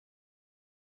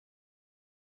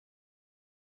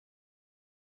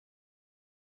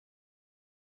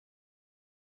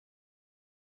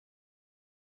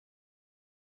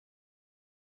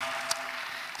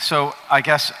So I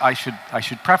guess I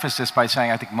should preface this by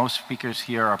saying I think most speakers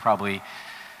here are probably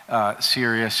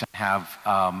serious and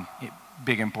have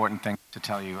big important things to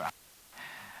tell you.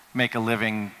 Make a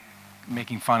living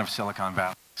making fun of Silicon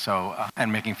Valley, so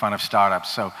and making fun of startups,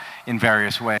 so in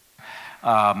various ways.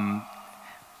 But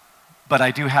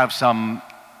I do have some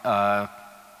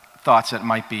thoughts that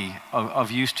might be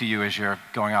of use to you as you're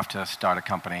going off to start a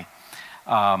company.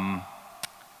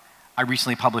 I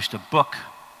recently published a book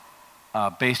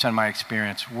based on my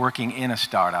experience working in a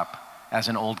startup as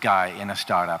an old guy in a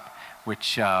startup,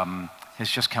 which has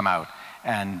just come out.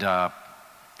 And I'm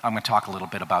going to talk a little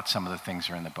bit about some of the things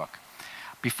that are in the book.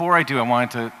 Before I do, I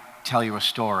wanted to tell you a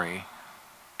story,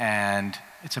 and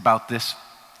it's about this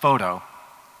photo.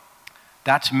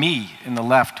 That's me in the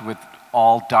left with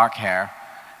all dark hair.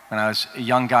 When I was a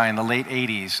young guy in the late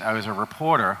 80s, I was a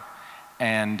reporter,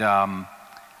 and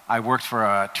I worked for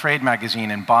a trade magazine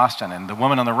in Boston, and the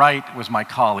woman on the right was my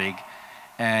colleague,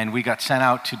 and we got sent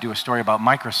out to do a story about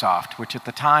Microsoft, which at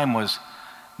the time was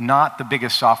not the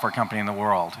biggest software company in the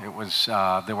world. It was,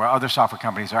 there were other software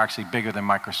companies that were actually bigger than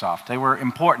Microsoft. They were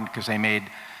important because they made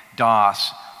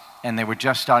DOS, and they were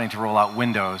just starting to roll out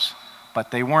Windows,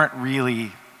 but they weren't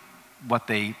really what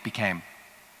they became.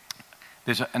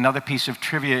 There's another piece of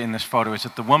trivia in this photo is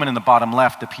that the woman in the bottom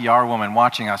left, the PR woman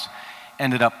watching us,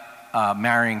 ended up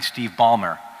marrying Steve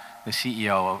Ballmer, the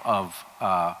CEO of,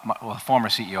 well, former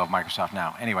CEO of Microsoft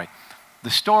now. Anyway, the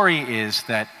story is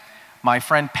that my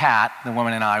friend Pat, the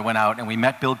woman and I, went out and we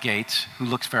met Bill Gates, who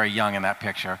looks very young in that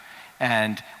picture,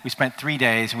 and we spent 3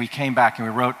 days and we came back and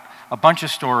we wrote a bunch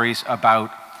of stories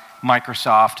about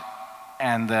Microsoft.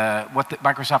 And what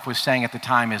Microsoft was saying at the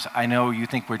time is, I know you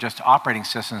think we're just operating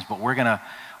systems, but we're gonna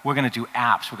do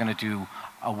apps. We're gonna do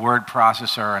a word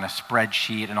processor and a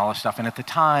spreadsheet and all this stuff. And at the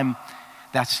time,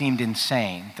 that seemed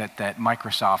insane that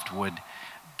Microsoft would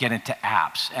get into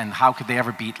apps. And how could they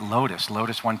ever beat Lotus?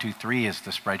 Lotus 123 is the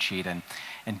spreadsheet,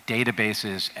 and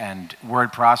databases and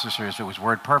word processors. It was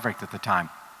WordPerfect at the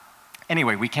time.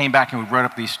 Anyway, we came back and we wrote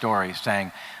up these stories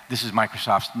saying, this is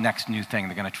Microsoft's next new thing.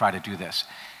 They're gonna try to do this.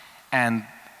 And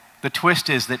the twist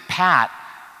is that Pat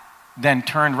then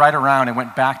turned right around and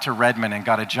went back to Redmond and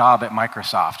got a job at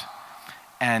Microsoft.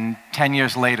 And 10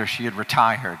 years later, she had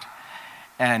retired.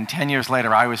 And 10 years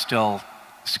later, I was still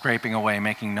scraping away,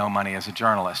 making no money as a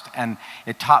journalist. And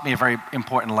it taught me a very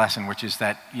important lesson, which is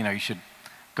that, you know, you should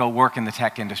go work in the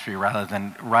tech industry rather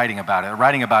than writing about it.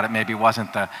 Writing about it maybe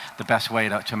wasn't the best way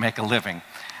to make a living.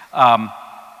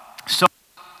 So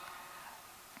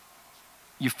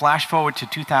you flash forward to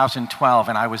 2012,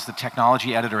 and I was the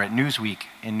technology editor at Newsweek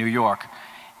in New York,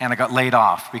 and I got laid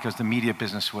off because the media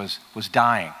business was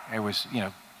dying. It was, you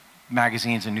know,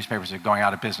 magazines and newspapers are going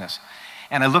out of business.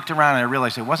 And I looked around and I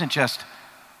realized it wasn't just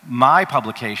my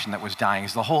publication that was dying,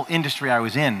 it's the whole industry I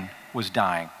was in was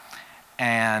dying.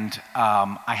 And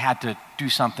I had to do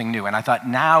something new. And I thought,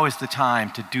 now is the time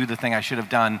to do the thing I should have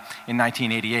done in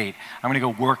 1988. I'm gonna go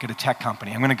work at a tech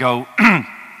company. I'm gonna go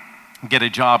get a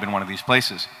job in one of these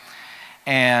places.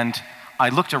 And I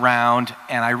looked around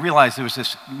and I realized there was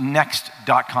this next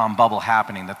dot-com bubble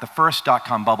happening, that the first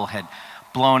dot-com bubble had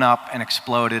blown up and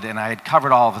exploded, and I had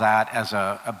covered all of that as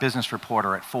a business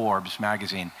reporter at Forbes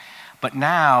magazine. But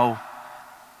now,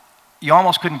 you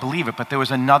almost couldn't believe it, but there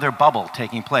was another bubble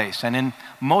taking place. And in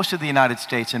most of the United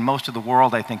States and most of the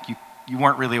world, I think you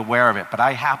weren't really aware of it, but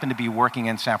I happened to be working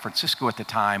in San Francisco at the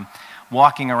time,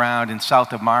 walking around in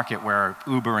South of Market where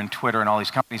Uber and Twitter and all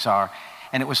these companies are,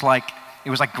 and it was like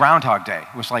Groundhog Day.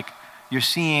 It was like you're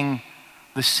seeing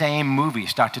the same movie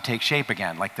start to take shape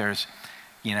again. Like there's,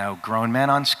 you know, grown men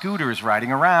on scooters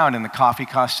riding around, and the coffee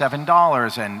costs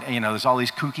 $7, and you know, there's all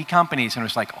these kooky companies, and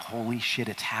it's like, holy shit,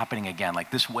 it's happening again.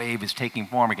 Like this wave is taking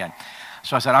form again.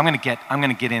 So I said, I'm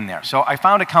gonna get in there. So I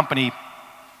found a company.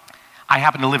 I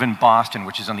happen to live in Boston,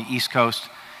 which is on the East Coast,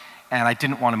 and I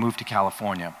didn't want to move to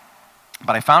California.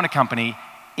 But I found a company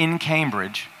in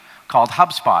Cambridge called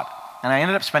HubSpot. And I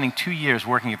ended up spending 2 years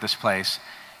working at this place.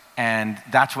 And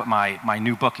that's what my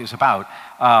new book is about.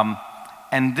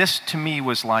 And this, to me,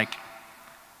 was like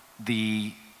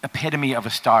the epitome of a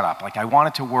startup. Like I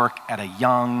wanted to work at a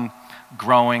young,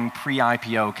 growing,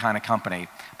 pre-IPO kind of company.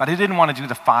 But I didn't want to do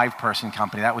the 5-person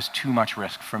company. That was too much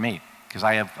risk for me, because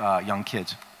I have young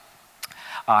kids.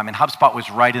 And HubSpot was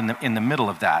right in the middle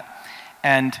of that.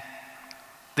 And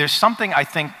there's something I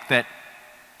think that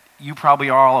you probably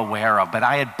are all aware of, but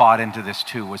I had bought into this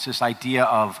too, was this idea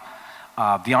of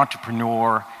the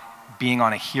entrepreneur being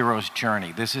on a hero's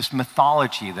journey. There's this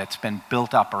mythology that's been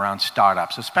built up around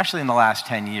startups, especially in the last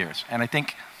 10 years. And I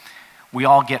think we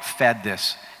all get fed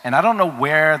this. And I don't know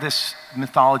where this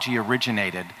mythology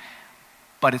originated,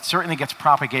 but it certainly gets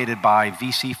propagated by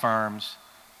VC firms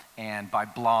and by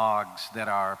blogs that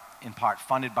are in part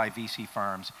funded by VC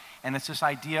firms. And it's this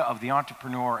idea of the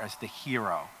entrepreneur as the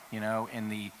hero, you know, in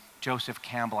the Joseph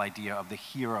Campbell idea of the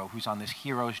hero who's on this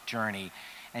hero's journey.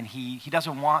 And he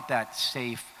doesn't want that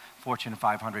safe Fortune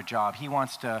 500 job. He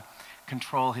wants to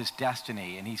control his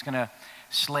destiny, and he's going to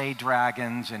slay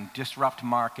dragons and disrupt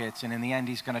markets, and in the end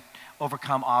he's going to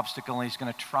overcome obstacles and he's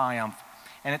going to triumph.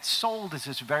 And it's sold as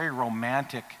this very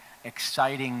romantic,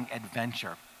 exciting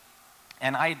adventure.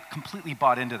 And I completely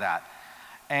bought into that.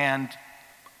 And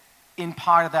in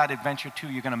part of that adventure too,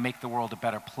 you're going to make the world a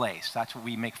better place. That's what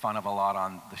we make fun of a lot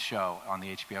on the show, on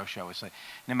the HBO show. It's like,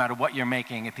 no matter what you're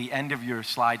making, at the end of your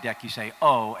slide deck you say,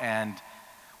 oh, and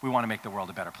we want to make the world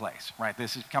a better place, right?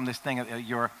 This has become this thing,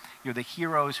 you're the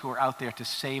heroes who are out there to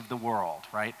save the world,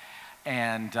 right?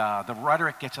 And the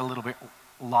rhetoric gets a little bit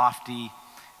lofty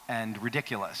and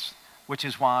ridiculous, which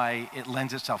is why it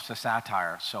lends itself to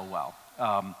satire so well.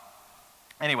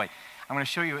 Anyway, I'm going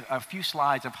to show you a few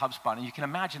slides of HubSpot, and you can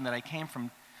imagine that I came from,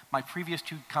 my previous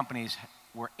 2 companies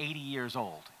were 80 years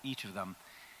old, each of them.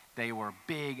 They were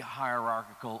big,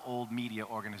 hierarchical, old media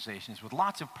organizations with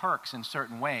lots of perks in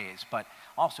certain ways, but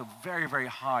also very, very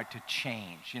hard to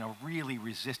change, you know, really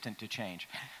resistant to change.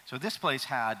 So this place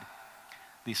had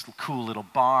this cool little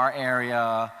bar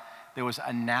area. There was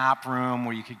a nap room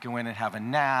where you could go in and have a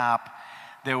nap.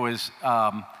 There was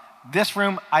this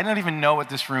room, I don't even know what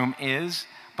this room is,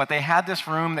 but they had this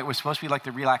room that was supposed to be like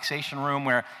the relaxation room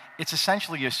where it's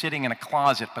essentially you're sitting in a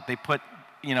closet, but they put,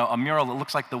 you know, a mural that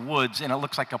looks like the woods and it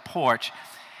looks like a porch.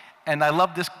 And I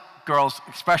love this girl's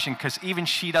expression because even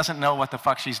she doesn't know what the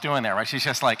fuck she's doing there, right? She's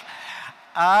just like,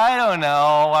 I don't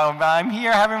know, I'm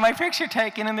here having my picture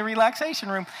taken in the relaxation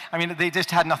room. I mean, they just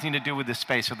had nothing to do with this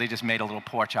space, so they just made a little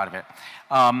porch out of it.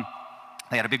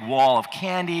 They had a big wall of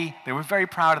candy. They were very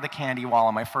proud of the candy wall.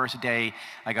 On my first day,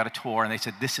 I got a tour, and they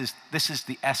said, this is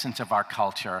the essence of our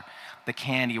culture, the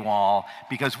candy wall,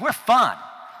 because we're fun.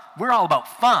 We're all about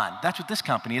fun. That's what this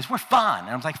company is. We're fun. And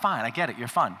I was like, fine, I get it. You're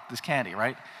fun. This candy,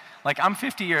 right? Like, I'm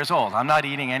 50 years old. I'm not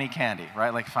eating any candy,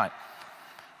 right? Like, fine.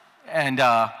 And,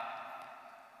 oh,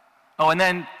 and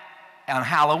then on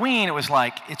Halloween, it was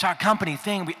like, it's our company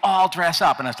thing. We all dress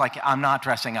up. And I was like, I'm not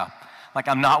dressing up. Like,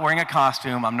 I'm not wearing a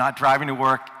costume. I'm not driving to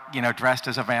work, you know, dressed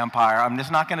as a vampire. I'm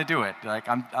just not going to do it. Like,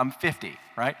 I'm 50,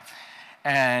 right?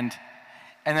 And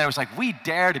then it was like, we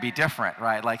dare to be different,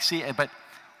 right? Like, see, but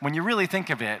when you really think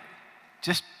of it,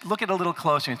 just look at it a little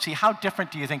closer and see how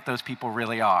different do you think those people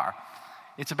really are.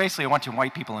 It's basically a bunch of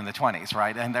white people in the 20s,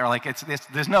 right? And they're like,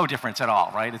 there's no difference at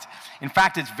all, right? In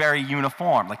fact, it's very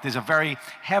uniform. Like, there's a very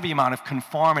heavy amount of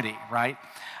conformity, right?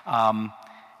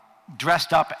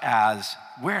 Dressed up as,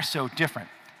 we're so different.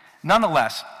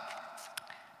 Nonetheless,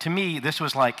 to me, this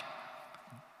was like,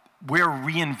 we're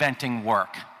reinventing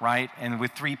work, right? And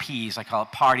with 3 Ps, I call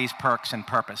it parties, perks, and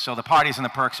purpose. So the parties and the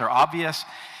perks are obvious,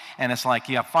 and it's like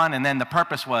you have fun, and then the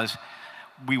purpose was,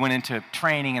 we went into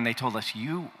training and they told us,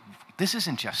 this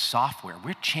isn't just software,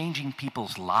 we're changing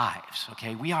people's lives,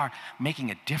 okay? We are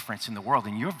making a difference in the world,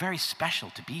 and you're very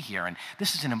special to be here, and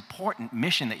this is an important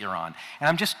mission that you're on. And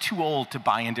I'm just too old to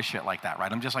buy into shit like that,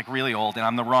 right? I'm just like really old, and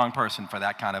I'm the wrong person for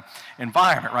that kind of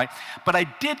environment, right? But I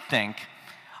did think,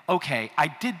 okay, I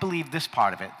did believe this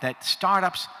part of it, that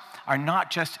startups are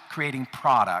not just creating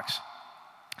products,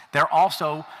 they're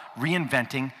also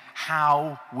reinventing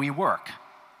how we work.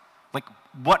 Like,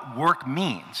 what work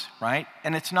means, right?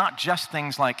 And it's not just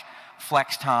things like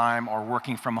flex time or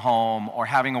working from home or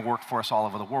having a workforce all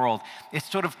over the world. It's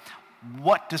sort of,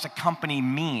 what does a company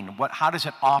mean? How does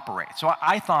it operate? So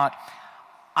I thought,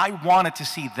 I wanted to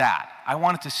see that. I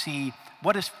wanted to see,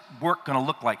 what is work going to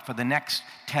look like for the next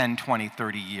 10, 20,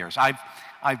 30 years?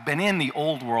 I've been in the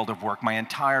old world of work my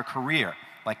entire career,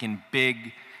 like in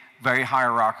big, very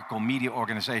hierarchical media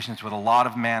organizations with a lot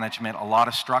of management, a lot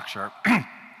of structure.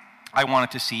 I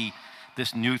wanted to see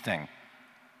this new thing.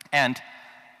 And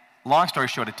long story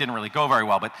short, it didn't really go very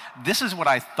well, but this is what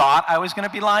I thought I was going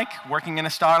to be like, working in a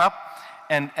startup,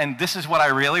 and this is what I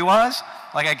really was.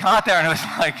 Like, I got there and it was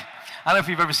like, I don't know if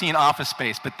you've ever seen Office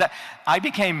Space, but I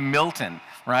became Milton,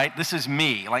 right? This is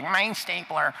me, like, my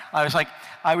stapler.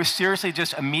 I was seriously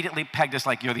just immediately pegged as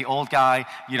like, you're the old guy,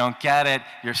 you don't get it,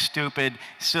 you're stupid,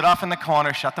 sit off in the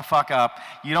corner, shut the fuck up,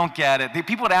 you don't get it.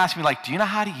 People would ask me like, do you know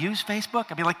how to use Facebook?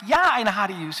 I'd be like, yeah, I know how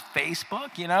to use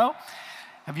Facebook, you know?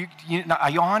 Are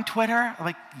you on Twitter? I'm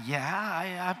like,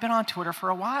 yeah, I've been on Twitter for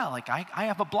a while. Like, I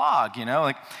have a blog, you know?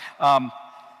 Like,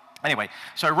 anyway,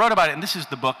 so I wrote about it, and this is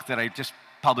the book that I just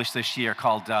published this year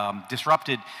called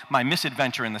Disrupted: My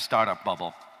Misadventure in the Startup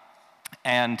Bubble.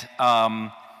 And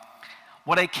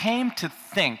what I came to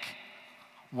think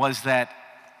was that,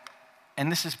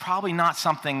 and this is probably not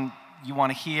something you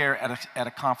want to hear at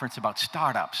a conference about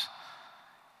startups,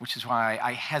 which is why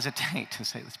I hesitate to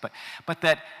say this, but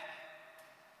that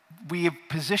we have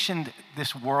positioned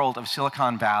this world of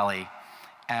Silicon Valley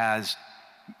as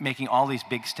making all these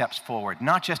big steps forward,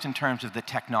 not just in terms of the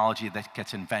technology that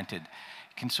gets invented.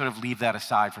 You can sort of leave that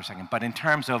aside for a second, but in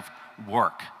terms of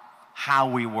work, how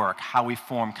we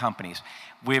form companies.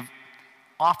 We've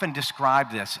often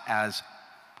described this as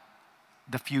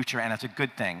the future and as a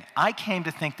good thing. I came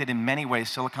to think that in many ways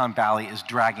Silicon Valley is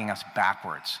dragging us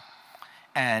backwards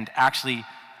and actually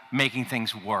making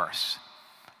things worse.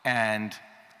 And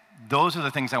those are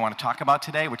the things I want to talk about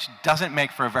today, which doesn't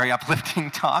make for a very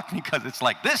uplifting talk because it's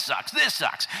like, this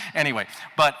sucks. Anyway,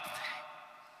 but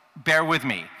bear with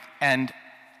me. And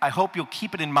I hope you'll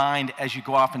keep it in mind as you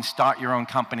go off and start your own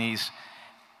companies.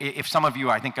 If some of you,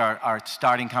 I think, are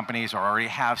starting companies or already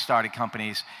have started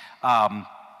companies,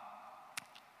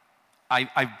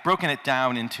 I've broken it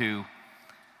down into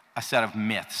a set of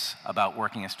myths about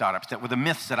working in startups that were the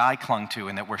myths that I clung to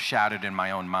and that were shattered in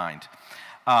my own mind.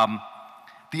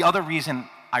 The other reason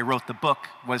I wrote the book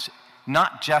was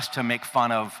not just to make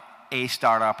fun of a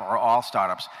startup or all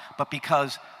startups, but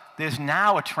because there's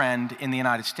now a trend in the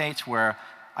United States where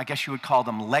I guess you would call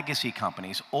them legacy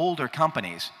companies, older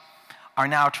companies, are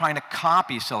now trying to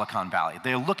copy Silicon Valley.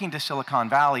 They're looking to Silicon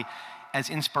Valley as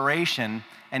inspiration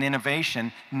and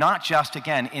innovation, not just,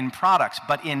 again, in products,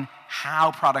 but in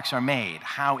how products are made,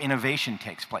 how innovation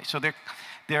takes place. So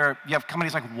you have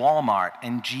companies like Walmart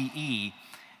and GE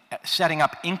setting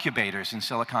up incubators in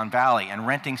Silicon Valley and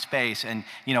renting space and,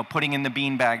 you know, putting in the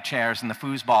beanbag chairs and the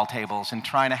foosball tables and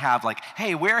trying to have like,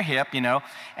 hey, we're hip, you know,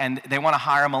 and they want to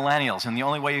hire millennials, and the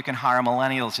only way you can hire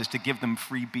millennials is to give them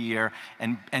free beer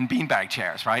and beanbag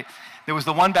chairs, right? There was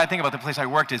the one bad thing about the place I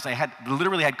worked is they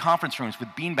literally had conference rooms with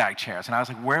beanbag chairs, and I was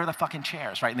like, where are the fucking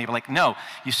chairs, right? And they were like, no,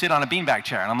 you sit on a beanbag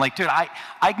chair. And I'm like, dude,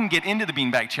 I can get into the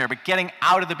beanbag chair, but getting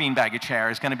out of the beanbag chair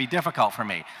is going to be difficult for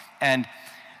me. And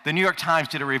the New York Times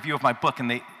did a review of my book, and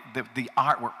the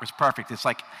artwork was perfect. It's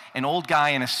like an old guy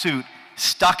in a suit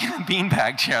stuck in a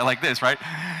beanbag chair like this, right?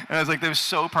 And I was like, that was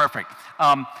so perfect.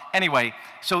 Anyway,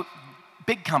 so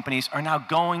big companies are now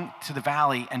going to the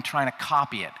Valley and trying to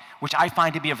copy it, which I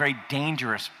find to be a very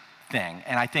dangerous thing.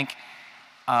 And I think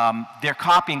they're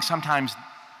copying sometimes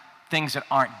things that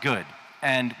aren't good.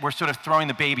 And we're sort of throwing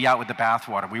the baby out with the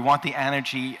bathwater. We want the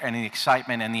energy and the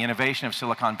excitement and the innovation of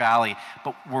Silicon Valley,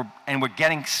 but we're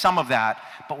getting some of that,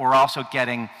 but we're also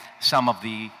getting some of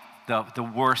the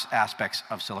worst aspects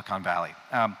of Silicon Valley.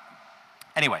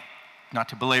 Anyway, not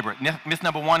to belabor it. Myth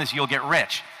number one is you'll get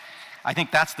rich. I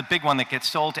think that's the big one that gets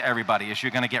sold to everybody, is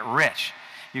you're going to get rich.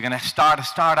 You're going to start a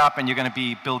startup and you're going to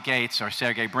be Bill Gates or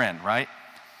Sergey Brin, right?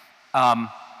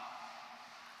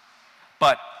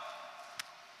 But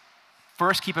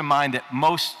first, keep in mind that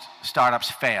most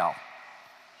startups fail,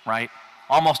 right?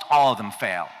 Almost all of them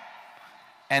fail.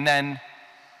 And then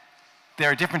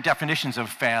there are different definitions of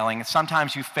failing.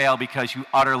 Sometimes you fail because you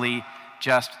utterly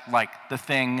just, like, the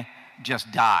thing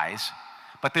just dies.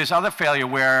 But there's other failure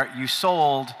where you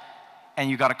sold and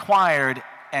you got acquired,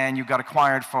 and you got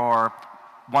acquired for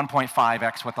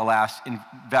 1.5x what the last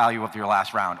value of your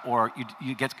last round, or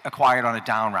you get acquired on a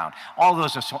down round. All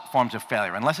those are forms of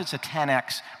failure. Unless it's a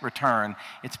 10x return,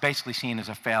 it's basically seen as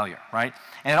a failure, right?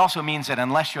 And it also means that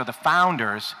unless you're the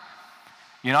founders,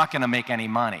 you're not going to make any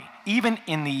money. Even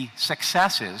in the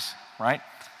successes, right,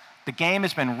 the game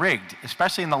has been rigged,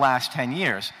 especially in the last 10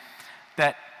 years,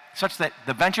 such that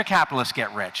the venture capitalists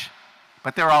get rich,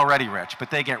 but they're already rich,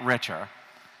 but they get richer,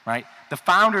 right? The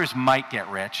founders might get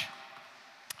rich,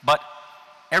 but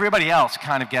everybody else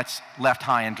kind of gets left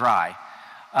high and dry.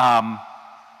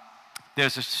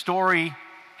 There's a story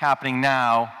happening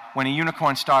now when a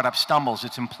unicorn startup stumbles,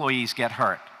 its employees get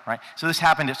hurt, right? So this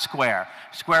happened at Square.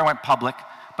 Square went public,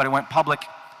 but it went public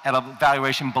at a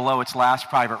valuation below its last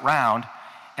private round.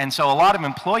 And so a lot of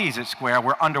employees at Square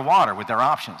were underwater with their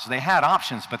options. They had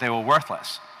options, but they were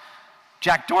worthless.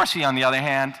 Jack Dorsey, on the other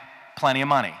hand, plenty of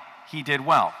money. He did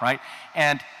well, right?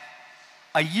 And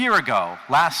a year ago,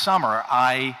 last summer,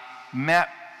 I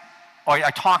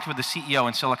talked with the CEO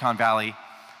in Silicon Valley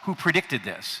who predicted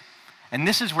this. And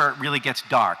this is where it really gets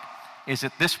dark, is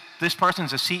that this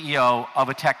person's a CEO of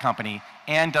a tech company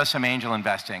and does some angel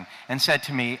investing, and said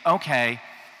to me, okay,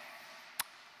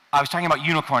 I was talking about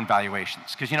unicorn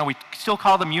valuations, because, you know, we still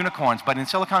call them unicorns, but in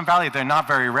Silicon Valley, they're not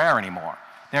very rare anymore.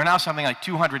 There are now something like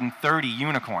 230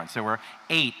 unicorns. There were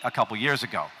 8 a couple years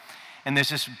ago. And there's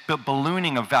this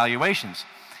ballooning of valuations.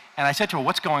 And I said to her,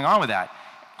 what's going on with that?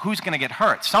 who's going to get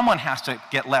hurt? Someone has to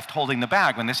get left holding the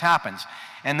bag when this happens.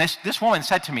 And this woman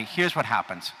said to me, here's what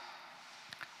happens.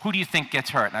 Who do you think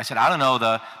gets hurt? And I said, I don't know,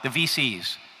 the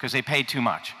VCs, because they paid too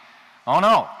much. Oh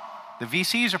no, the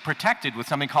VCs are protected with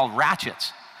something called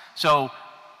ratchets. So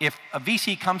if a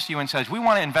VC comes to you and says, we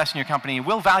want to invest in your company,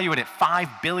 we'll value it at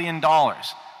 $5 billion.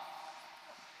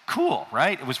 Cool,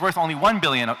 right? It was worth only $1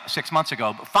 billion 6 months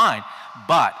ago, but fine.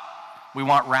 But we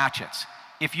want ratchets.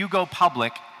 If you go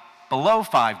public below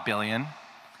 $5 billion,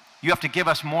 you have to give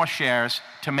us more shares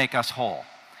to make us whole.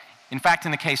 In fact,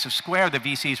 in the case of Square, the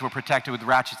VCs were protected with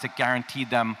ratchets that guaranteed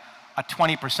them a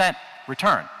 20%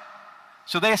 return.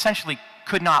 So they essentially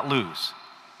could not lose.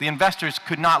 The investors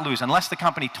could not lose. Unless the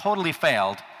company totally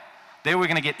failed, they were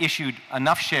going to get issued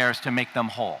enough shares to make them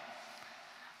whole.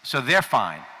 So they're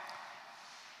fine.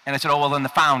 And I said, oh, well, then the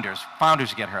founders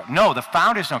get hurt. No, the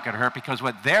founders don't get hurt because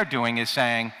what they're doing is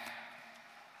saying,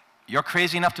 you're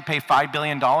crazy enough to pay $5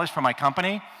 billion for my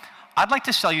company? I'd like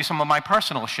to sell you some of my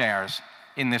personal shares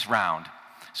in this round.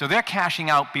 So they're cashing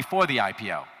out before the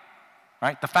IPO,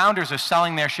 right? The founders are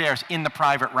selling their shares in the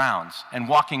private rounds and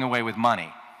walking away with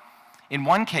money. In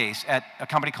one case, at a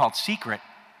company called Secret,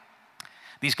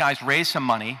 these guys raised some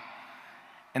money,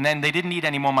 and then they didn't need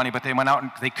any more money, but they went out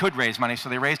and they could raise money, so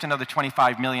they raised another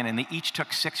 $25 million, and they each took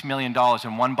 $6 million,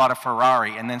 and one bought a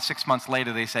Ferrari, and then 6 months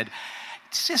later they said,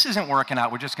 this isn't working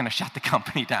out, we're just going to shut the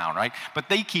company down, right? But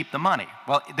they keep the money.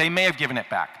 Well, they may have given it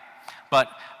back. But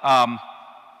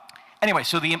anyway,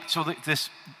 this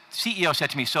CEO said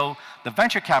to me, so the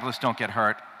venture capitalists don't get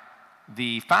hurt,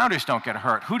 the founders don't get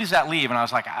hurt, who does that leave? And I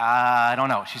was like, I don't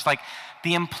know. She's like,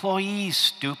 the employees,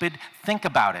 stupid, think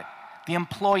about it. The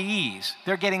employees,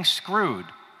 they're getting screwed.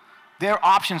 Their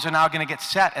options are now going to get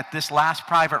set at this last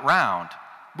private round.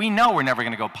 We know we're never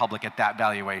going to go public at that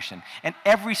valuation. And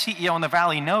every CEO in the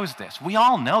Valley knows this. We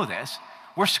all know this.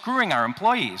 We're screwing our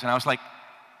employees. And I was like,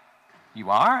 you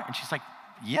are? And she's like,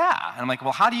 yeah. And I'm like,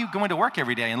 well, how do you go into work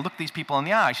every day and look these people in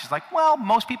the eye? She's like, well,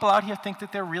 most people out here think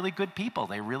that they're really good people.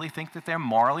 They really think that they're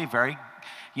morally very,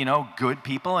 good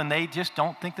people, and they just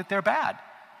don't think that they're bad.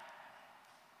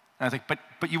 And I was like,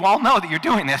 but you all know that you're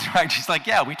doing this, right? She's like,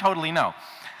 yeah, we totally know.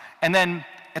 And then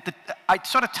I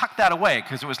sort of tucked that away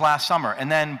because it was last summer.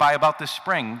 And then by about this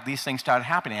spring, these things started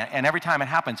happening. And every time it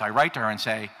happens, I write to her and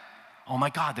say, oh my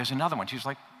God, there's another one. She's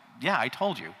like, yeah, I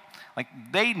told you. Like,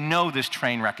 they know this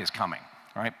train wreck is coming,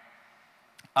 right?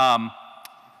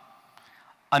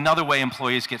 Another way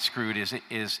employees get screwed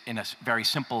is in a very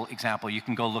simple example. You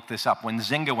can go look this up. When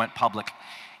Zynga went public,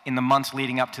 in the months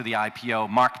leading up to the IPO,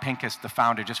 Mark Pincus, the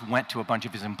founder, just went to a bunch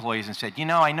of his employees and said,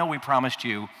 I know we promised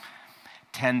you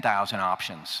 10,000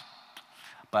 options,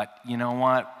 but you know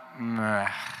what?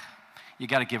 You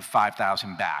got to give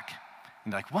 5,000 back.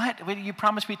 And they're like, what? Wait, you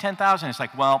promised me 10,000? It's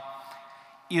like, well,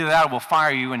 either that or we'll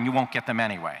fire you and you won't get them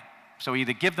anyway. So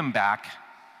either give them back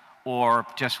or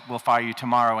just we'll fire you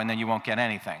tomorrow and then you won't get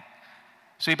anything.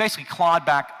 So he basically clawed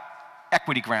back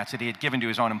equity grants that he had given to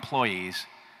his own employees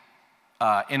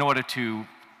in order to,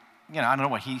 I don't know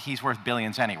what, he's worth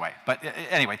billions anyway. But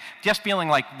anyway, just feeling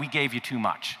like we gave you too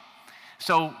much.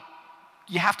 So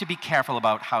you have to be careful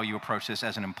about how you approach this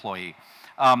as an employee.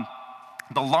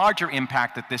 The larger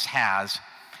impact that this has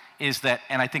is that,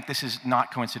 and I think this is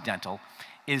not coincidental,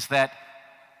 is that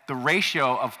the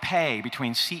ratio of pay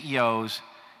between CEOs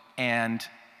and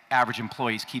average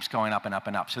employees keeps going up and up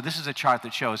and up. So this is a chart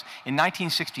that shows in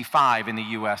 1965 in the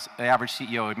US, the average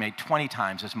CEO had made 20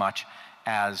 times as much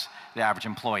as the average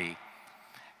employee.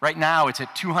 Right now it's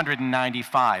at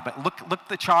 295, but look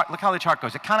the chart, look how the chart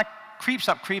goes. It kind of creeps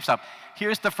up, creeps up.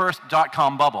 Here's the first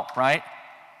dot-com bubble, right?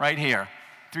 Right here,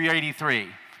 383.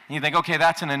 And you think, okay,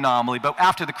 that's an anomaly, but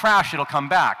after the crash it'll come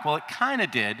back. Well, it kind of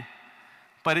did,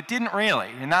 but it didn't really,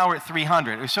 and now we're at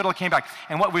 300. It sort of came back.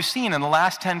 And what we've seen in the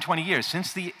last 10, 20 years,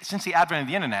 since the advent of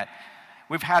the internet,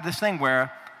 we've had this thing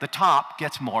where the top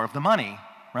gets more of the money,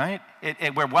 right?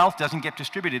 Where wealth doesn't get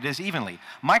distributed as evenly.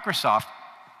 Microsoft,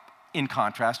 in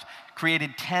contrast,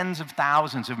 created tens of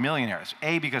thousands of millionaires,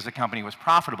 A, because the company was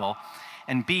profitable,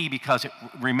 and B, because it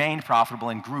remained profitable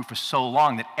and grew for so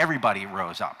long that everybody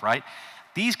rose up, right?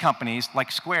 These companies,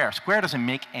 like Square doesn't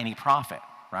make any profit,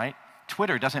 right?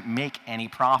 Twitter doesn't make any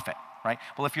profit, right?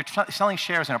 Well, if you're selling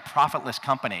shares in a profitless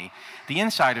company, the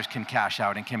insiders can cash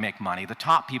out and can make money, the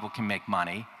top people can make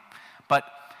money, but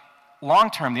long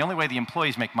term, the only way the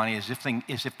employees make money is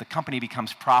if the company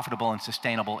becomes profitable and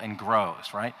sustainable and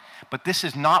grows, right? But this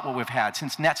is not what we've had.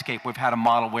 Since Netscape, we've had a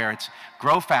model where it's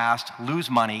grow fast, lose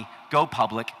money, go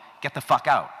public, get the fuck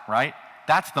out, right?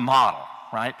 That's the model,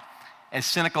 right? As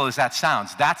cynical as that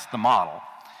sounds, that's the model.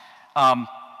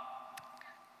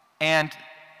 And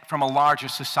from a larger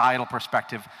societal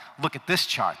perspective, look at this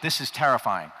chart. This is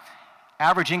terrifying.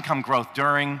 Average income growth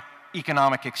during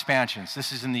economic expansions.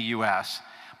 This is in the US.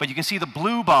 But you can see the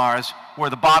blue bars were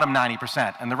the bottom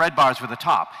 90%, and the red bars were the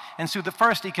top. And so the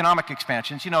first economic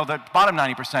expansions, you know, the bottom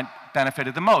 90%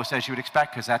 benefited the most, as you would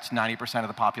expect, because that's 90% of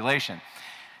the population.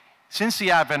 Since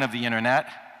the advent of the internet,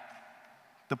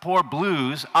 the poor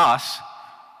blues, us,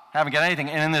 haven't got anything.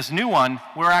 And in this new one,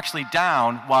 we're actually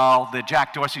down while the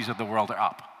Jack Dorseys of the world are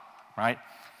up, right?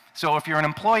 So if you're an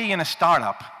employee in a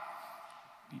startup,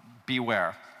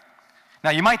 beware. Now,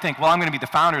 you might think, well, I'm going to be the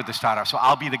founder of the startup, so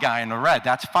I'll be the guy in the red.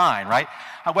 That's fine, right?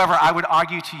 However, I would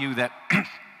argue to you that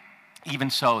even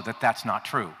so, that's not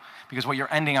true. Because what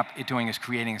you're ending up doing is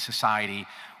creating a society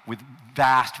with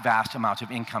vast, vast amounts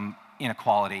of income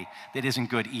inequality that isn't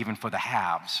good even for the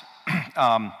haves.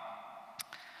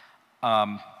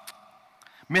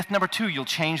 Myth number 2, you'll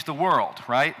change the world,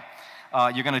 right?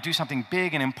 You're going to do something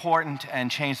big and important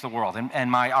and change the world. And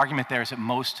my argument there is that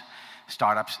most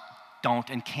startups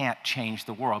don't and can't change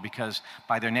the world because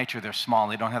by their nature they're small.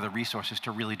 They don't have the resources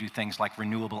to really do things like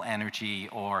renewable energy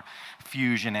or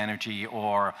fusion energy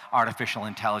or artificial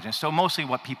intelligence. So mostly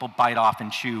what people bite off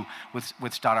and chew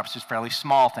with startups is fairly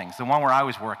small things. The one where I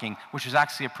was working, which was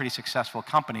actually a pretty successful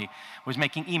company, was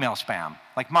making email spam,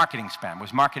 like marketing spam,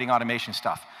 was marketing automation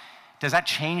stuff. Does that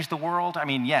change the world? I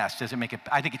mean, yes. Does it make it?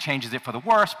 I think it changes it for the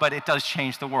worse, but it does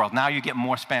change the world. Now you get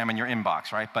more spam in your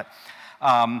inbox, right? But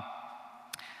a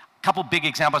couple big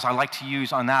examples I like to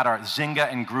use on that are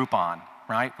Zynga and Groupon,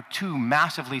 right? 2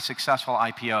 massively successful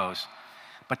IPOs.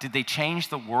 But did they change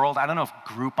the world? I don't know if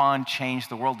Groupon changed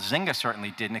the world. Zynga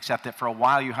certainly didn't, except that for a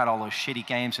while you had all those shitty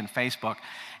games in Facebook,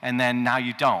 and then now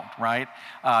you don't, right?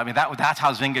 I mean, that's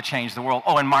how Zynga changed the world.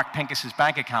 Oh, and Mark Pincus's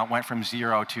bank account went from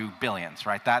 0 to billions,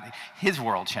 right? His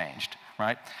world changed,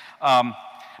 right?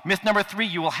 Myth number 3,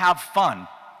 you will have fun.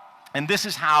 And this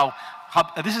is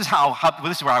this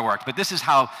is where I worked, but this is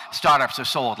how startups are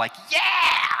sold. Like,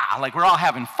 yeah, like we're all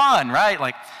having fun, right?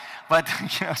 Like, but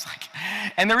you know, it's like,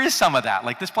 and there is some of that.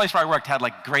 Like this place where I worked had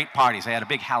like great parties. They had a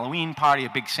big Halloween party, a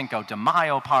big Cinco de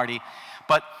Mayo party.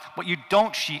 But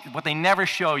what they never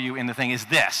show you in the thing is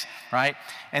this, right?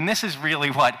 And this is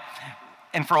really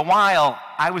and for a while,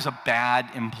 I was a bad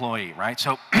employee, right?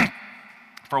 So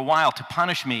for a while, to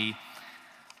punish me,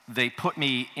 they put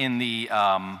me in the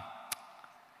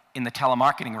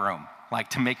telemarketing room, like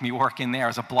to make me work in there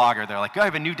as a blogger. They're like, oh, I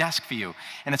have a new desk for you.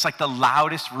 And it's like the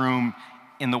loudest room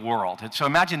in the world. And so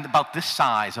imagine about this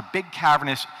size, a big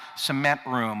cavernous cement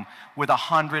room with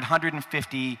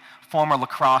 150 former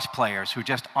lacrosse players who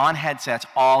just on headsets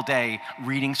all day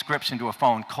reading scripts into a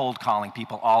phone, cold calling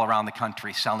people all around the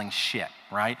country, selling shit,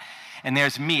 right? And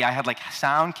there's me. I had like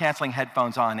sound canceling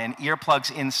headphones on and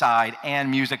earplugs inside and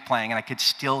music playing, and I could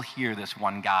still hear this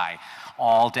one guy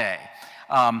all day.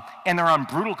 And they're on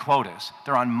brutal quotas.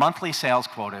 They're on monthly sales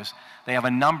quotas. They have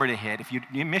a number to hit. If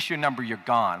you miss your number, you're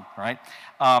gone, right?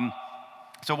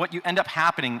 So what you end up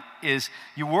happening is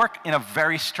you work in a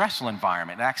very stressful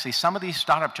environment. Actually, some of these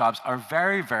startup jobs are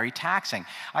very, very taxing.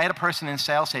 I had a person in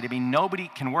sales say to me, nobody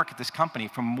can work at this company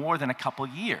for more than a couple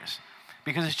years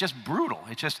because it's just brutal.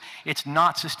 It's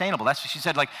not sustainable. She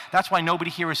said, like, that's why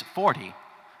nobody here is 40.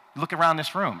 Look around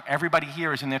this room. Everybody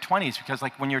here is in their 20s because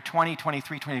like when you're 20,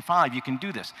 23, 25, you can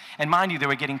do this. And mind you, they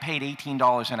were getting paid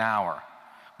 $18 an hour,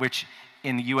 which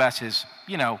in the US is,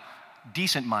 you know,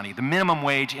 decent money. The minimum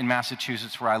wage in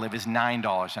Massachusetts where I live is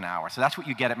 $9 an hour. So that's what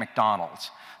you get at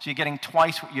McDonald's. So you're getting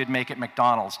twice what you'd make at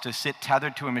McDonald's to sit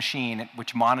tethered to a machine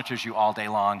which monitors you all day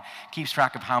long, keeps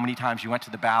track of how many times you went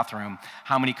to the bathroom,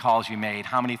 how many calls you made,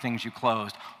 how many things you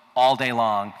closed, all day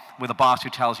long, with a boss who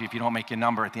tells you if you don't make your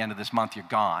number at the end of this month, you're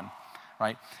gone,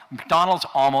 right? McDonald's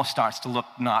almost starts to look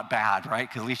not bad, right?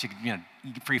 Because at least you can,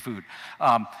 eat free food.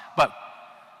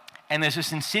 And there's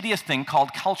this insidious thing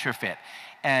called culture fit.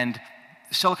 And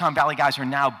Silicon Valley guys are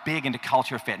now big into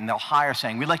culture fit, and they'll hire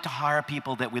saying, we'd like to hire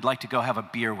people that we'd like to go have a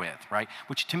beer with, right?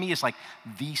 Which to me is like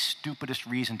the stupidest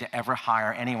reason to ever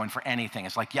hire anyone for anything.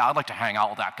 It's like, yeah, I'd like to hang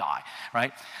out with that guy,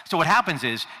 right? So what happens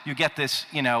is you get this,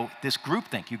 this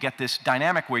groupthink. You get this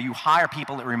dynamic where you hire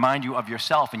people that remind you of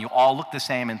yourself, and you all look the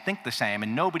same and think the same,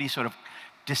 and nobody sort of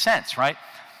dissents, right?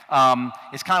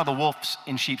 It's kind of the wolf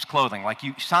in sheep's clothing. Like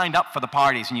you signed up for the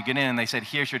parties and you get in and they said,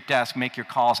 here's your desk, make your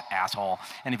calls, asshole.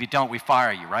 And if you don't, we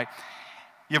fire you, right?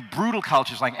 You have brutal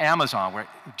cultures like Amazon, where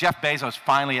Jeff Bezos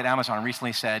finally at Amazon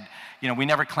recently said, we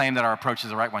never claim that our approach is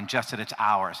the right one, just that it's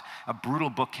ours. A brutal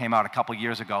book came out a couple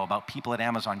years ago about people at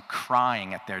Amazon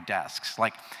crying at their desks.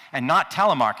 And not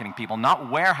telemarketing people, not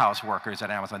warehouse workers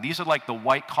at Amazon. These are like the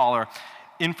white collar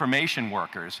information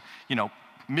workers,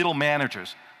 middle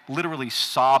managers, literally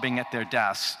sobbing at their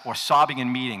desks or sobbing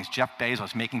in meetings. Jeff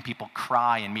Bezos making people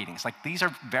cry in meetings. Like, these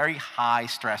are very high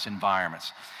stress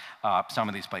environments, some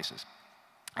of these places.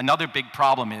 Another big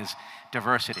problem is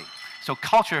diversity. So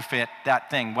culture fit, that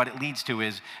thing, what it leads to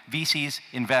is VCs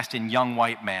invest in young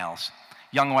white males.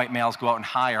 Young white males go out and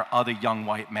hire other young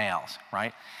white males,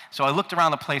 right? So I looked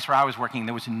around the place where I was working,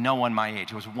 there was no one my age.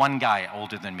 There was one guy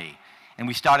older than me. And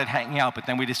we started hanging out, but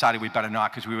then we decided we better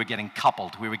not because we were getting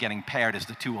coupled. We were getting paired as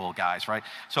the two old guys, right?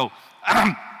 So,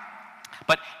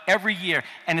 but every year,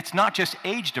 and it's not just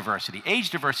age diversity. Age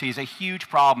diversity is a huge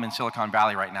problem in Silicon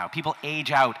Valley right now. People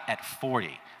age out at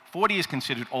 40. 40 is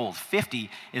considered old. 50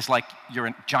 is like you're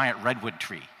a giant redwood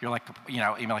tree. You're like, you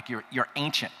know, like you're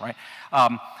ancient, right?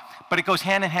 But it goes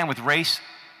hand in hand with race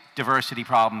diversity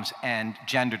problems and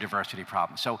gender diversity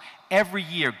problems. So every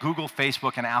year, Google,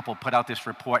 Facebook, and Apple put out this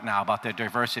report now about their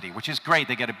diversity, which is great.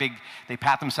 They get a big, they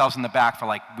pat themselves in the back for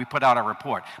like, we put out a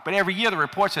report. But every year the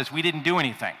report says we didn't do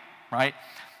anything, right?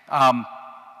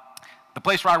 The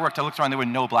place where I worked, I looked around, there were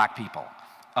no black people.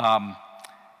 A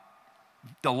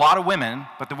lot of women,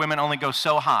 but the women only go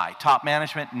so high. Top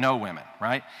management, no women,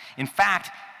 right? In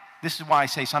fact, this is why I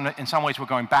say in some ways we're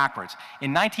going backwards.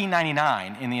 In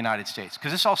 1999 in the United States,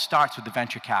 because this all starts with the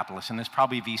venture capitalists, and there's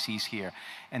probably VCs here,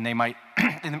 and they might,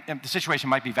 the situation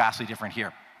might be vastly different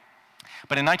here.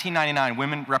 But in 1999,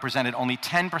 women represented only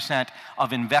 10%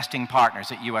 of investing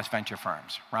partners at US venture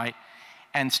firms, right?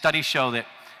 And studies show that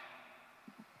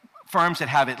firms that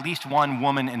have at least one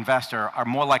woman investor are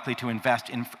more likely to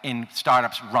invest in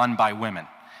startups run by women.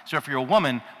 So if you're a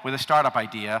woman with a startup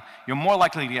idea, you're more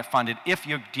likely to get funded if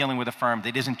you're dealing with a firm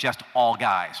that isn't just all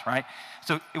guys, right?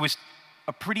 So it was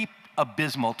a pretty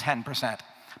abysmal 10%.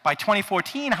 By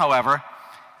 2014, however,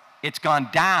 it's gone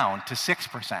down to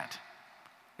 6%.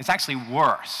 It's actually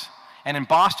worse. And in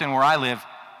Boston, where I live,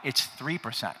 it's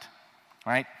 3%,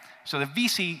 right? So the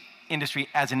VC industry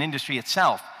as an industry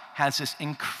itself has this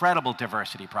incredible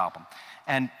diversity problem.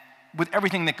 And with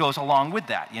everything that goes along with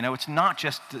that, you know, it's not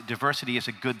just that diversity is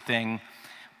a good thing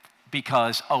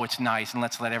because, oh, it's nice and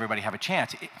let's let everybody have a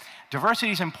chance.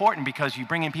 Diversity is important because you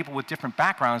bring in people with different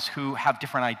backgrounds who have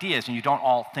different ideas and you don't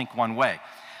all think one way.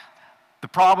 The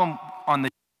problem on the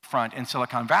front in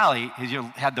Silicon Valley is you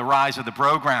had the rise of the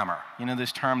brogrammer. You know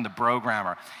this term, the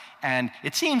brogrammer. And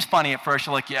it seems funny at first,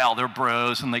 you're like, yeah, they're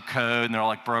bros and they code and they're all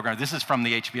like programmers. This is from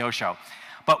the HBO show.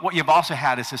 But what you've also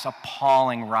had is this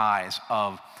appalling rise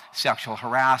of sexual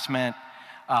harassment,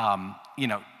 you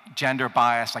know, gender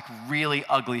bias, like really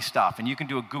ugly stuff. And you can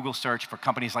do a Google search for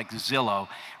companies like Zillow,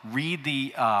 read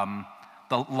the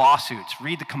lawsuits,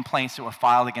 read the complaints that were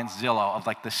filed against Zillow of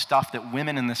like the stuff that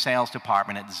women in the sales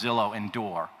department at Zillow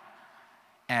endure.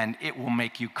 And it will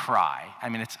make you cry. I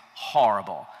mean, it's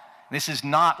horrible. This is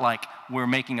not like we're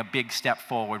making a big step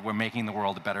forward, we're making the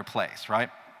world a better place, right?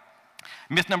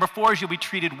 Myth number 4 is you'll be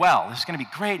treated well. This is going to be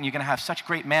great and you're going to have such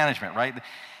great management, right?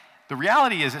 The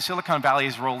reality is that Silicon Valley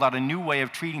has rolled out a new way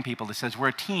of treating people that says we're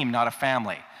a team, not a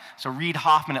family. So Reid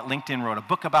Hoffman at LinkedIn wrote a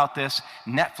book about this.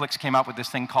 Netflix came up with this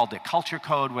thing called the Culture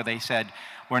Code where they said,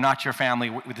 we're not your family,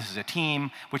 this is a team,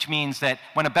 which means that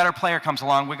when a better player comes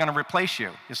along, we're going to replace you.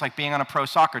 It's like being on a pro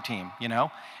soccer team, you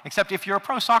know? Except if you're a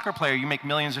pro soccer player, you make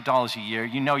millions of dollars a year,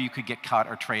 you know you could get cut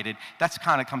or traded. That's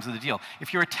kind of comes to the deal.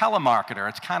 If you're a telemarketer,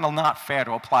 it's kind of not fair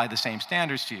to apply the same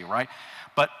standards to you, right?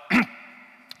 But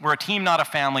we're a team, not a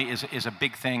family is a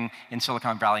big thing in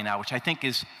Silicon Valley now, which I think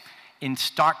is in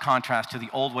stark contrast to the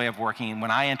old way of working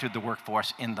when I entered the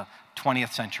workforce in the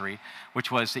 20th century, which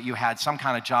was that you had some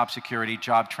kind of job security,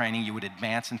 job training, you would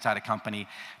advance inside a company.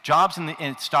 Jobs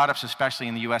in startups, especially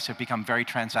in the US, have become very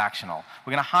transactional.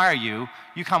 We're going to hire you,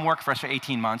 you come work for us for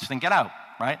 18 months, then get out,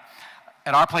 right?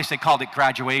 At our place, they called it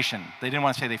graduation. They didn't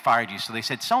want to say they fired you, so they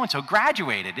said, so-and-so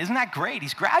graduated. Isn't that great?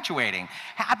 He's graduating.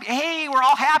 Happy, hey, we're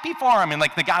all happy for him. And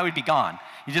like the guy would be gone.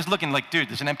 You're just looking like, dude,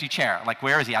 there's an empty chair. Like,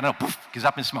 where is he? I don't know. Poof, goes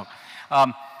up in smoke.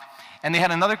 And they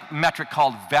had another metric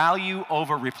called value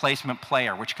over replacement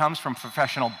player, which comes from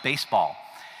professional baseball.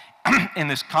 In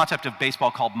this concept of baseball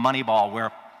called Moneyball,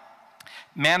 where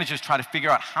managers try to figure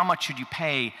out how much should you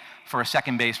pay for a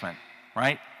second baseman,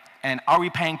 right? And are we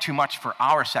paying too much for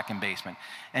our second baseman?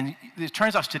 And it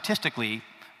turns out statistically,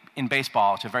 in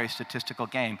baseball, it's a very statistical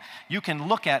game, you can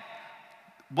look at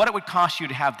what it would cost you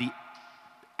to have the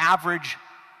average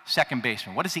second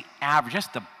baseman. What is the average,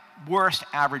 just the worst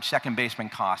average second baseman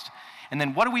cost? And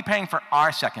then what are we paying for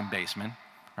our second baseman,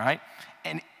 right?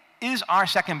 And is our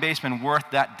second baseman worth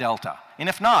that delta? And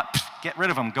if not, get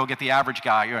rid of him, go get the average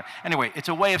guy. Anyway, it's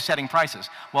a way of setting prices.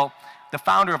 Well, the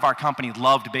founder of our company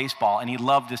loved baseball, and he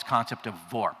loved this concept of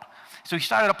VORP. So he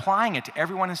started applying it to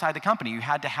everyone inside the company. You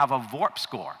had to have a VORP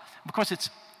score. Of course, it's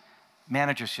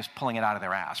managers just pulling it out of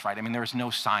their ass, right? I mean, there was no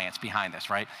science behind this,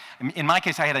 right? In my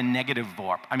case, I had a negative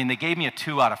VORP. I mean, they gave me a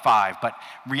 2 out of 5, but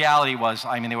reality was,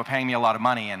 I mean, they were paying me a lot of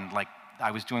money, and like,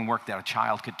 I was doing work that a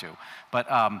child could do. But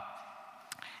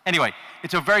anyway,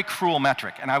 it's a very cruel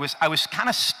metric, and I was kind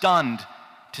of stunned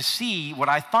to see what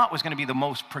I thought was going to be the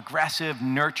most progressive,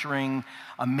 nurturing,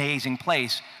 amazing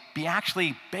place be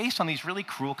actually based on these really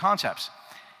cruel concepts.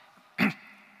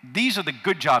 These are the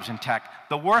good jobs in tech.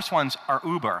 The worst ones are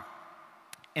Uber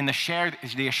in the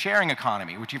sharing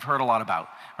economy, which you've heard a lot about,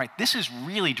 right? This is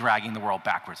really dragging the world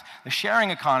backwards. The sharing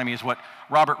economy is what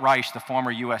Robert Reich, the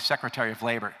former US Secretary of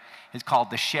Labor, has called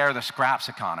the share the scraps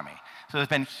economy. So there's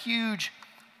been huge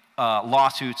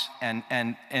lawsuits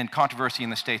and controversy in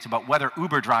the States about whether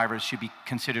Uber drivers should be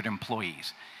considered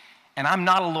employees. And I'm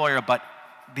not a lawyer, but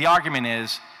the argument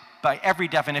is, by every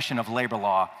definition of labor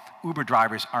law, Uber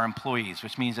drivers are employees,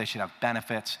 which means they should have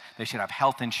benefits, they should have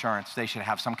health insurance, they should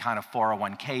have some kind of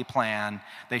 401k plan,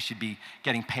 they should be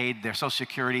getting paid, their Social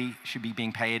Security should be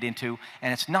being paid into,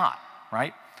 and it's not,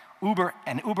 right? Uber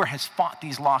has fought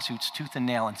these lawsuits tooth and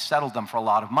nail and settled them for a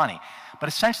lot of money. But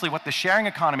essentially what the sharing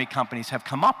economy companies have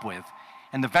come up with,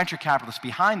 and the venture capitalists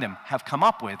behind them have come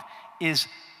up with, is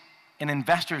an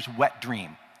investor's wet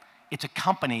dream. It's a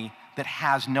company that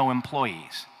has no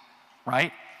employees,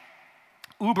 right?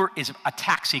 Uber is a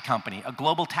taxi company, a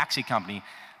global taxi company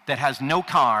that has no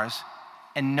cars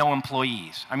and no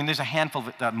employees. I mean, there's a handful,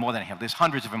 more than a handful, there's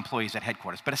hundreds of employees at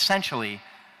headquarters, but essentially,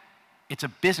 it's a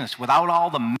business without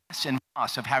all the mess and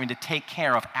fuss of having to take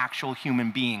care of actual human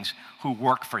beings who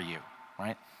work for you,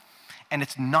 right? And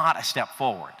it's not a step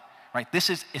forward, right? This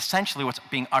is essentially what's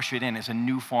being ushered in as a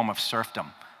new form of serfdom,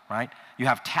 right? You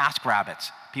have task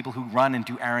rabbits, people who run and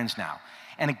do errands now.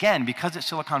 And again, because it's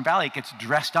Silicon Valley, it gets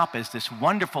dressed up as this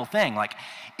wonderful thing. Like,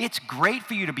 it's great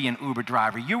for you to be an Uber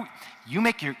driver. You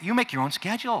make your own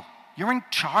schedule. You're in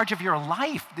charge of your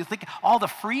life. Think all the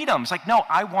freedoms. Like, no,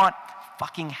 I want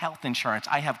fucking health insurance.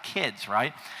 I have kids,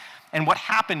 right? And what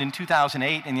happened in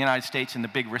 2008 in the United States in the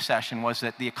big recession was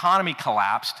that the economy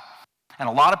collapsed, and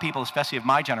a lot of people, especially of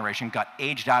my generation, got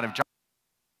aged out of jobs.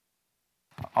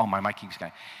 Oh, my mic keeps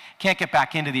going. Can't get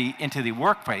back into the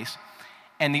workplace.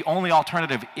 And the only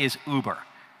alternative is Uber,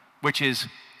 which is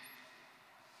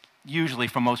usually,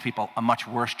 for most people, a much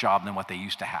worse job than what they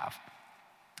used to have.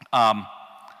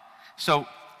 So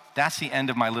that's the end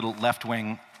of my little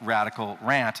left-wing radical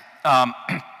rant.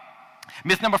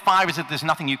 Myth number 5 is that there's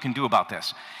nothing you can do about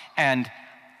this. And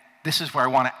this is where I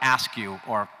want to ask you,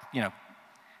 or, you know,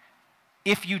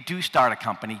 if you do start a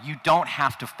company, you don't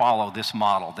have to follow this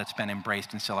model that's been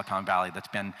embraced in Silicon Valley, that's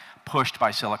been pushed by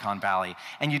Silicon Valley.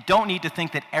 And you don't need to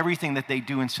think that everything that they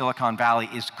do in Silicon Valley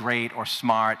is great or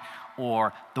smart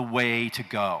or the way to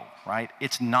go, right?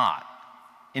 It's not.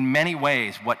 In many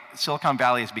ways, what Silicon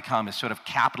Valley has become is sort of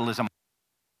capitalism.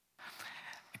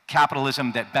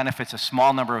 Capitalism that benefits a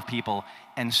small number of people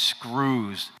and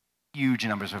screws huge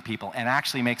numbers of people and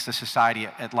actually makes the society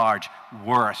at large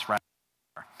worse, right?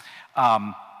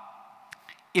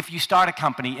 If you start a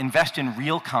company, invest in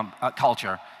real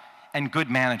culture and good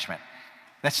management.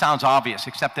 That sounds obvious,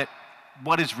 except that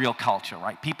what is real culture,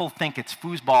 right? People think it's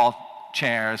foosball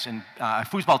chairs and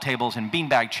foosball tables and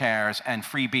beanbag chairs and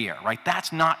free beer, right?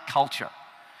 That's not culture,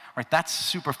 right? That's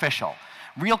superficial.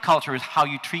 Real culture is how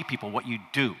you treat people, what you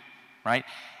do, right?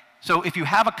 So if you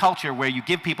have a culture where you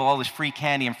give people all this free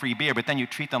candy and free beer, but then you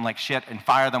treat them like shit and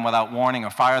fire them without warning or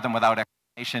fire them without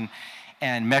explanation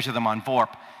and measure them on VORP,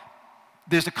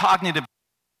 there's a cognitive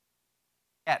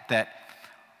that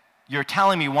you're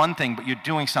telling me one thing, but you're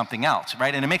doing something else,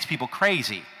 right? And it makes people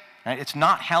crazy, right? It's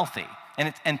not healthy.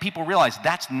 And people realize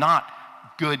that's not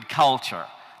good culture.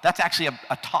 That's actually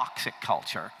a toxic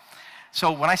culture.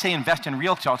 So when I say invest in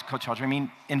real culture, I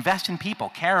mean invest in people,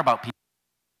 care about people.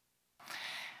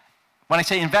 When I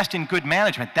say invest in good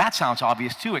management, that sounds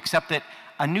obvious too, except that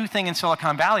a new thing in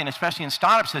Silicon Valley, and especially in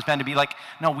startups, has been to be like,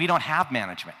 no, we don't have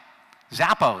management.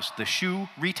 Zappos, the shoe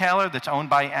retailer that's owned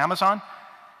by Amazon,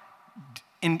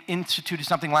 instituted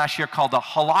something last year called the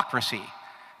holacracy.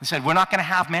 They said, we're not going to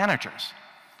have managers.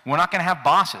 We're not going to have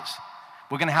bosses.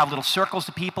 We're going to have little circles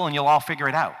of people and you'll all figure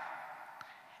it out.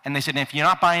 And they said, if you're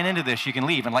not buying into this, you can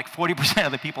leave. And like 40%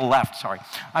 of the people left, sorry.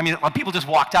 I mean, people just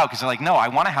walked out because they're like, no, I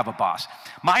want to have a boss.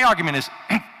 My argument is,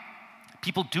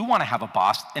 people do want to have a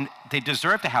boss, and they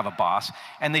deserve to have a boss,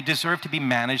 and they deserve to be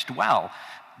managed well.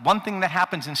 One thing that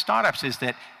happens in startups is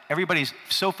that everybody's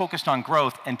so focused on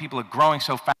growth, and people are growing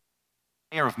so fast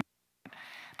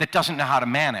that doesn't know how to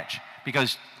manage.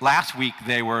 Because last week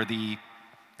they were the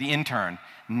intern,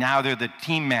 now they're the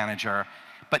team manager,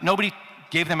 but nobody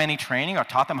gave them any training or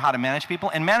taught them how to manage people.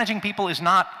 And managing people is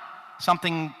not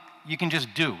something you can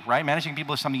just do, right? Managing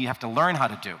people is something you have to learn how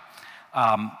to do.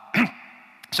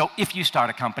 So if you start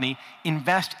a company,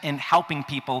 invest in helping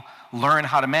people learn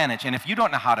how to manage. And if you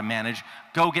don't know how to manage,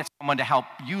 go get someone to help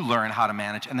you learn how to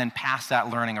manage and then pass that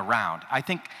learning around. I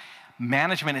think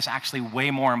management is actually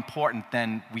way more important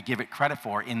than we give it credit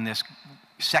for in this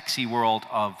sexy world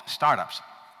of startups.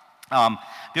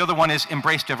 The other one is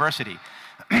embrace diversity.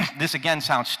 This again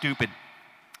sounds stupid,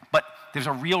 but there's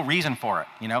a real reason for it,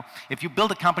 you know? If you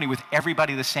build a company with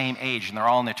everybody the same age and they're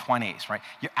all in their 20s, right?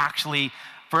 You're actually,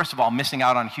 first of all, missing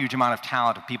out on a huge amount of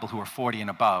talent of people who are 40 and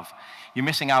above. You're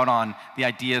missing out on the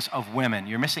ideas of women.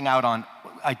 You're missing out on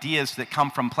ideas that come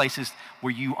from places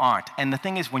where you aren't. And the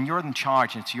thing is, when you're in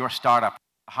charge and it's your startup,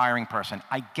 hiring person,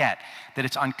 I get that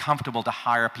it's uncomfortable to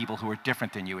hire people who are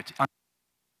different than you. It's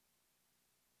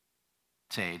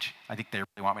age. I think they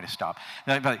really want me to stop.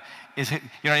 But is it,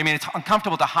 you know what I mean? It's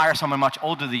uncomfortable to hire someone much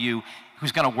older than you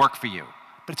who's going to work for you.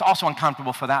 But it's also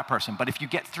uncomfortable for that person. But if you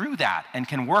get through that and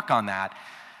can work on that,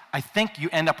 I think you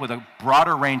end up with a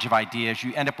broader range of ideas.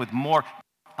 You end up with more,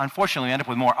 unfortunately, you end up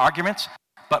with more arguments,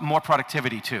 but more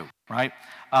productivity too, right?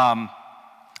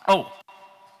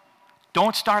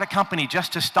 Don't start a company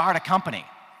just to start a company.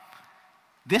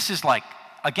 This is like,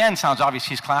 again, sounds obvious,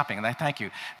 he's clapping, and I thank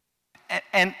you.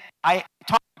 And I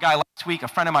talked to a guy last week, a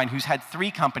friend of mine, who's had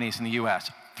 3 companies in the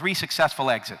US, 3 successful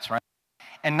exits, right?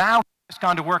 And now he's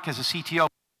gone to work as a CTO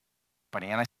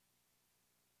company. And I said,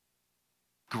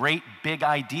 great big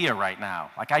idea right now.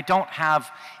 Like, I don't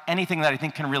have anything that I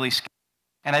think can really scale.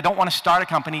 And I don't want to start a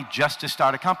company just to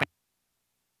start a company.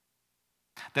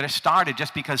 That are started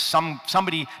just because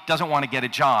somebody doesn't want to get a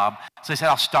job. So they said,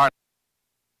 I'll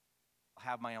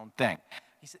have my own thing.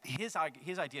 He said, his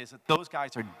idea is that those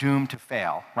guys are doomed to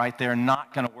fail, right? They're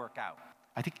not going to work out.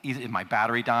 I think, is my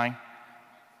battery dying?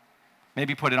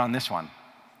 Maybe put it on this one,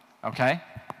 okay?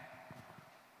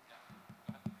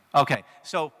 Okay,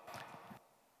 so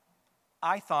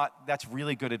I thought that's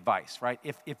really good advice, right?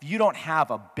 If you don't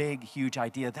have a big, huge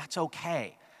idea, that's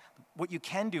okay. What you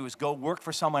can do is go work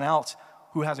for someone else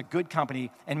who has a good company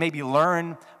and maybe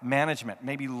learn management,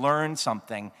 maybe learn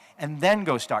something, and then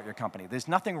go start your company. There's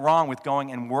nothing wrong with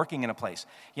going and working in a place.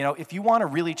 You know, if you want to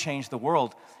really change the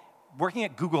world, working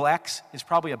at Google X is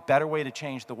probably a better way to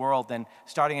change the world than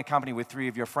starting a company with 3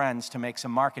 of your friends to make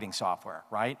some marketing software,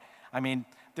 right? I mean,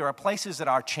 there are places that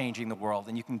are changing the world,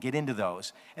 and you can get into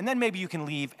those. And then maybe you can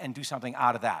leave and do something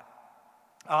out of that.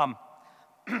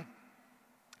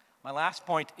 My last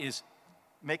point is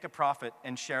make a profit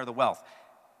and share the wealth.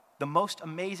 The most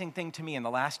amazing thing to me in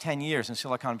the last 10 years in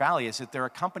Silicon Valley is that there are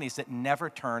companies that never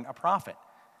turn a profit.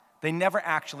 They never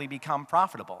actually become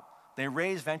profitable. They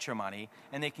raise venture money,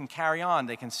 and they can carry on.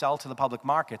 They can sell to the public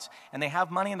markets, and they have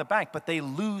money in the bank, but they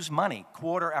lose money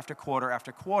quarter after quarter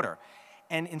after quarter.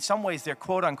 And in some ways, they're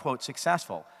quote-unquote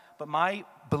successful. But my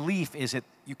belief is that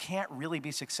you can't really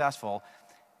be successful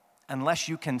unless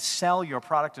you can sell your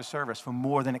product or service for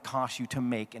more than it costs you to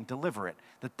make and deliver it.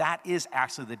 That is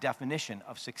actually the definition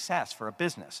of success for a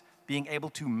business, being able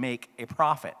to make a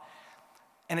profit.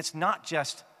 And it's not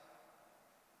just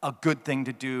a good thing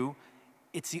to do.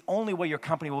 It's the only way your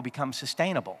company will become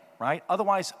sustainable, right?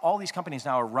 Otherwise, all these companies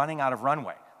now are running out of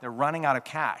runway. They're running out of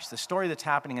cash. The story that's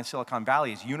happening in Silicon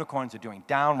Valley is unicorns are doing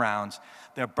down rounds,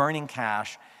 they're burning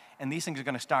cash, and these things are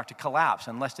going to start to collapse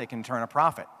unless they can turn a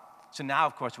profit. So now,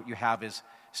 of course, what you have is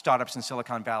startups in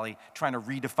Silicon Valley trying to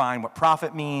redefine what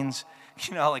profit means,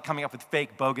 you know, like coming up with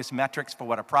fake, bogus metrics for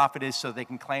what a profit is so they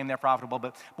can claim they're profitable.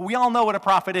 But we all know what a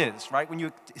profit is, right? When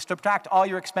you subtract all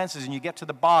your expenses and you get to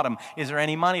the bottom, is there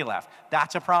any money left?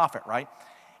 That's a profit, right?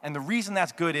 And the reason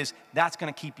that's good is that's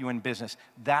going to keep you in business.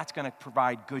 That's going to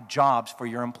provide good jobs for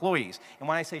your employees. And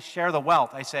when I say share the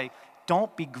wealth, I say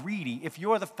don't be greedy. If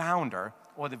you're the founder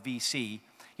or the VC,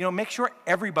 you know, make sure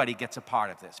everybody gets a part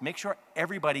of this. Make sure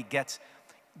everybody gets,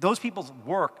 those people's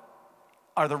work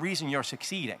are the reason you're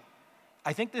succeeding.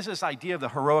 I think there's this idea of the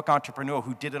heroic entrepreneur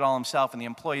who did it all himself and the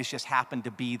employees just happened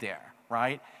to be there,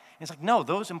 right? And it's like, no,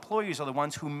 those employees are the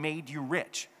ones who made you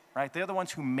rich, right? They're the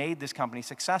ones who made this company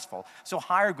successful. So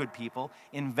hire good people,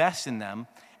 invest in them,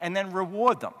 and then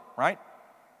reward them, right?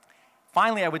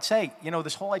 Finally, I would say, you know,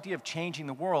 this whole idea of changing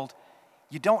the world,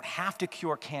 you don't have to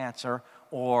cure cancer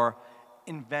or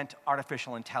invent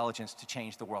artificial intelligence to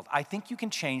change the world. I think you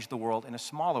can change the world in a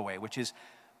smaller way, which is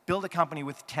build a company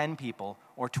with 10 people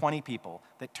or 20 people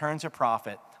that turns a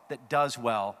profit, that does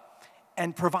well,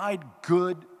 and provide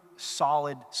good,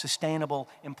 solid, sustainable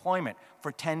employment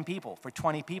for 10 people, for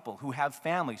 20 people who have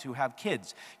families, who have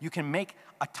kids. You can make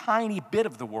a tiny bit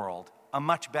of the world a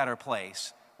much better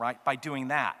place, right, by doing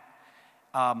that.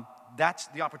 That's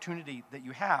the opportunity that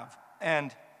you have.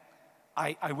 And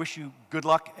I wish you good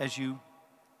luck as you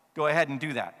go ahead and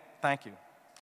do that. Thank you.